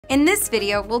In this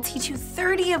video, we'll teach you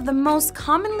 30 of the most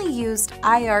commonly used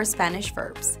IR Spanish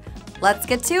verbs. Let's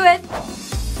get to it!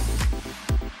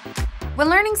 When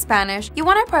learning Spanish, you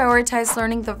want to prioritize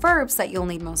learning the verbs that you'll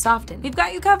need most often. We've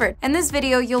got you covered. In this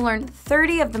video, you'll learn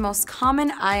 30 of the most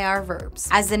common IR verbs.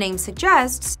 As the name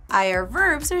suggests, IR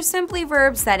verbs are simply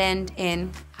verbs that end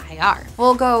in IR.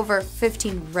 We'll go over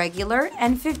 15 regular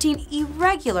and 15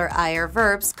 irregular IR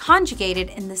verbs conjugated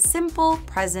in the simple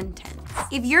present tense.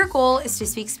 If your goal is to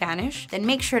speak Spanish, then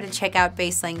make sure to check out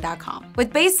BaseLang.com.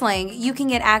 With BaseLang, you can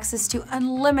get access to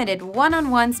unlimited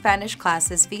one-on-one Spanish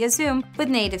classes via Zoom with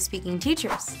native-speaking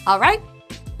teachers. All right,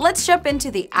 let's jump into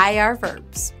the IR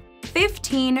verbs.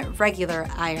 15 regular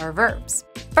IR verbs.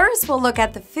 First, we'll look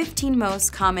at the 15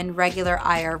 most common regular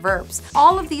IR verbs.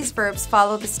 All of these verbs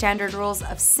follow the standard rules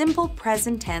of simple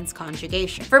present tense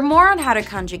conjugation. For more on how to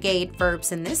conjugate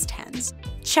verbs in this tense,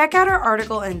 check out our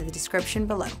article in the description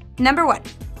below. Number 1,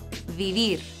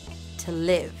 vivir, to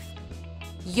live.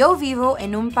 Yo vivo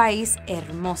en un país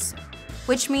hermoso,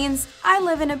 which means I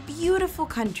live in a beautiful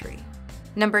country.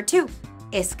 Number 2,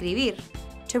 escribir,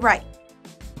 to write.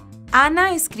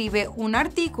 Ana escribe un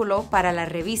artículo para la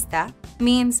revista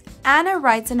means Anna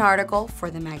writes an article for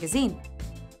the magazine.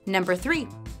 Number 3,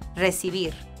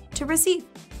 recibir, to receive.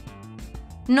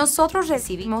 Nosotros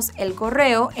recibimos el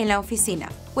correo en la oficina,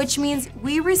 which means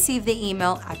we receive the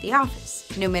email at the office.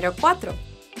 Número 4,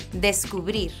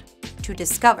 descubrir, to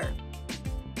discover.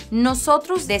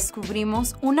 Nosotros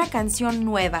descubrimos una canción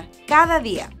nueva cada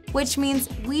día, which means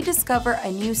we discover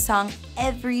a new song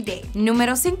every day.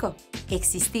 Número 5,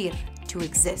 existir, to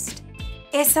exist.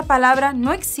 Esa palabra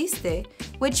no existe,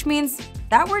 which means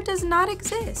that word does not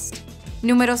exist.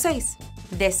 Número 6,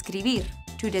 describir,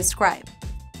 to describe.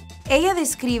 Ella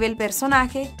describe el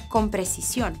personaje con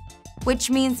precisión, which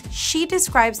means she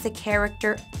describes the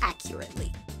character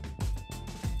accurately.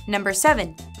 Number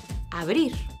 7,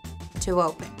 abrir, to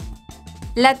open.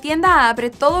 La tienda abre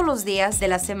todos los días de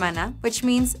la semana, which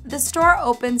means the store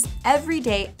opens every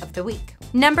day of the week.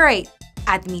 Number 8,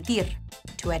 admitir,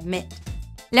 to admit.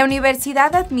 La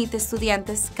universidad admite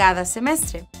estudiantes cada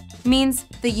semestre, means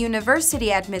the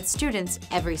university admits students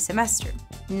every semester.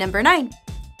 Number 9,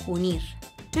 unir,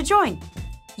 to join.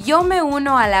 Yo me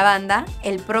uno a la banda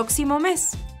el próximo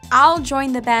mes. I'll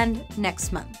join the band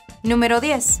next month. Número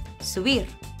 10, subir,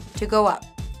 to go up.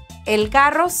 El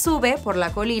carro sube por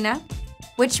la colina,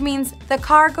 which means the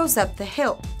car goes up the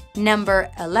hill. Number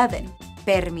 11,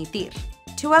 permitir,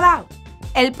 to allow.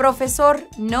 El profesor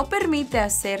no permite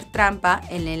hacer trampa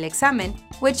en el examen,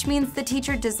 which means the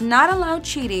teacher does not allow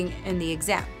cheating in the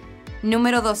exam.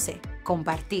 Número 12,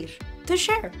 compartir, to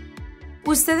share.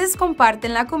 Ustedes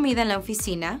comparten la comida en la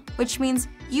oficina, which means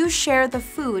you share the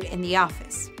food in the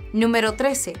office. Número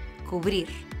 13, cubrir,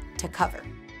 to cover.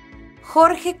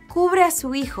 Jorge cubre a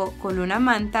su hijo con una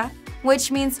manta,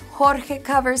 which means Jorge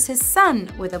covers his son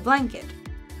with a blanket.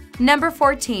 Number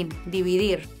 14,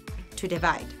 dividir, to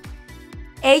divide.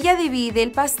 Ella divide el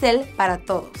pastel para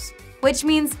todos, which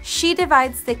means she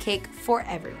divides the cake for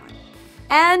everyone.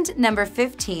 And number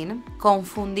 15,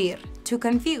 confundir, to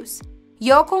confuse.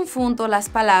 Yo confundo las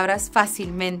palabras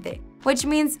fácilmente, which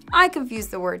means I confuse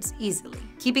the words easily.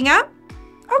 Keeping up?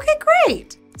 Okay,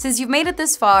 great! Since you've made it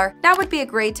this far, now would be a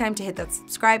great time to hit that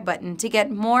subscribe button to get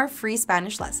more free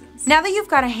Spanish lessons. Now that you've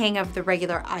got a hang of the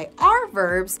regular IR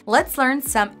verbs, let's learn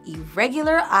some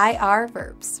irregular IR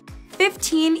verbs.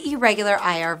 15 irregular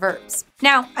IR verbs.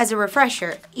 Now, as a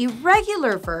refresher,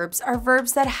 irregular verbs are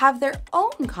verbs that have their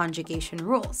own conjugation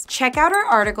rules. Check out our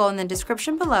article in the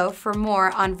description below for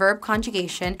more on verb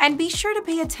conjugation, and be sure to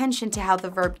pay attention to how the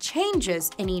verb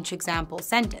changes in each example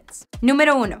sentence.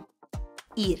 Número 1,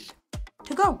 ir,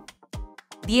 to go.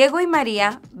 Diego y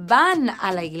María van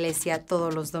a la iglesia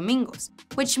todos los domingos,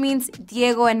 which means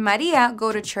Diego and María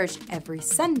go to church every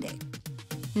Sunday.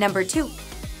 Number 2,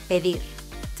 pedir,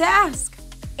 to ask.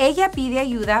 Ella pide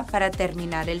ayuda para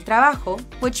terminar el trabajo,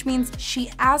 which means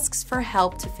she asks for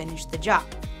help to finish the job.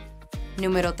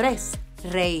 Número 3,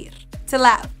 reír, to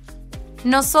laugh.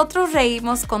 Nosotros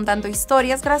reímos contando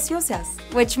historias graciosas,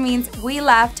 which means we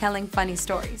laugh telling funny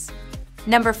stories.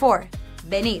 Number 4,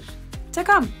 venir, to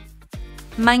come.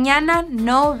 Mañana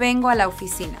no vengo a la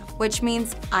oficina, which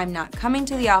means I'm not coming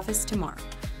to the office tomorrow.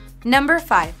 Number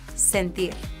 5,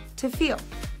 sentir, to feel.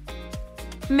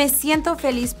 Me siento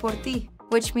feliz por ti,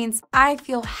 which means I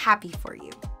feel happy for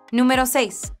you. Número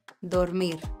 6,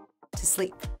 dormir, to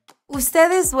sleep.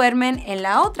 Ustedes duermen en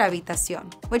la otra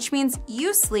habitación, which means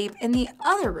you sleep in the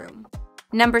other room.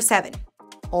 Number 7,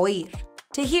 oír,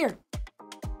 to hear.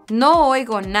 No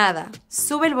oigo nada,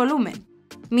 sube el volumen,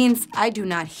 means I do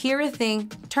not hear a thing,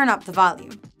 turn up the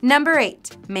volume. Number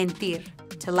 8, mentir,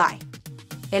 to lie.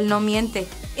 Él no miente.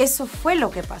 Eso fue lo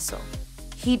que pasó.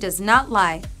 He does not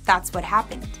lie. That's what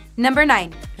happened. Number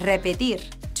 9. Repetir.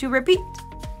 To repeat.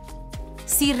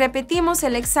 Si repetimos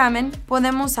el examen,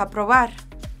 podemos aprobar,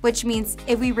 which means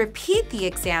if we repeat the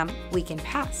exam, we can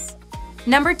pass.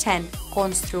 Number 10.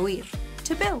 Construir.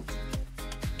 To build.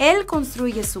 Él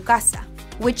construye su casa,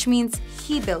 which means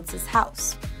he builds his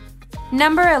house.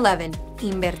 Number 11.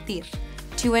 Invertir.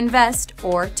 To invest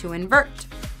or to invert.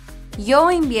 Yo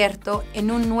invierto en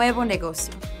un nuevo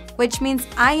negocio, which means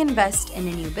I invest in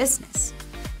a new business.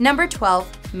 Number 12.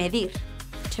 Medir.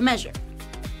 To measure.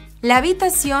 La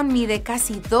habitación mide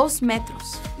casi 2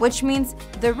 metros, which means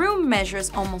the room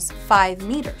measures almost 5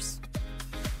 meters.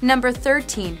 Number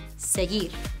 13.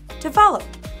 Seguir. To follow.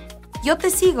 Yo te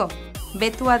sigo. Ve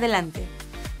tú adelante,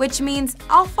 which means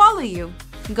I'll follow you.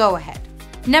 Go ahead.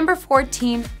 Number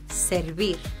 14.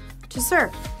 Servir. To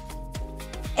serve.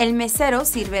 El mesero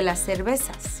sirve las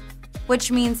cervezas,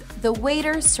 which means the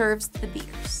waiter serves the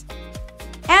beers.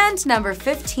 And number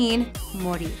 15.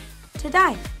 Morir. To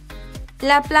die.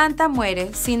 La planta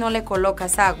muere si no le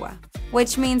colocas agua,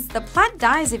 which means the plant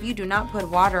dies if you do not put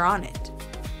water on it.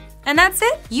 And that's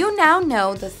it. You now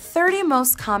know the 30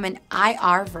 most common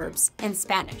IR verbs in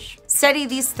Spanish. Study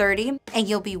these 30 and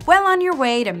you'll be well on your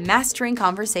way to mastering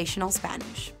conversational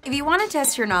Spanish. If you want to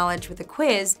test your knowledge with a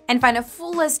quiz and find a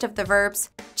full list of the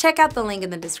verbs, check out the link in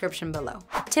the description below.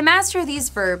 To master these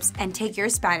verbs and take your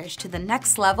Spanish to the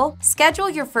next level,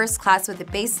 schedule your first class with a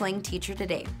BaseLang teacher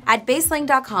today. At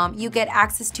BaseLang.com, you get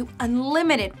access to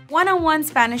unlimited one-on-one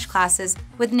Spanish classes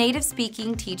with native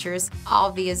speaking teachers,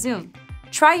 all via Zoom.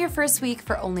 Try your first week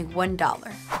for only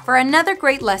 $1. For another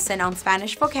great lesson on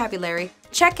Spanish vocabulary,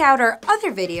 check out our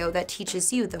other video that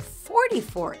teaches you the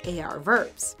 44 AR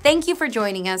verbs. Thank you for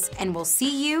joining us, and we'll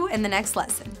see you in the next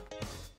lesson.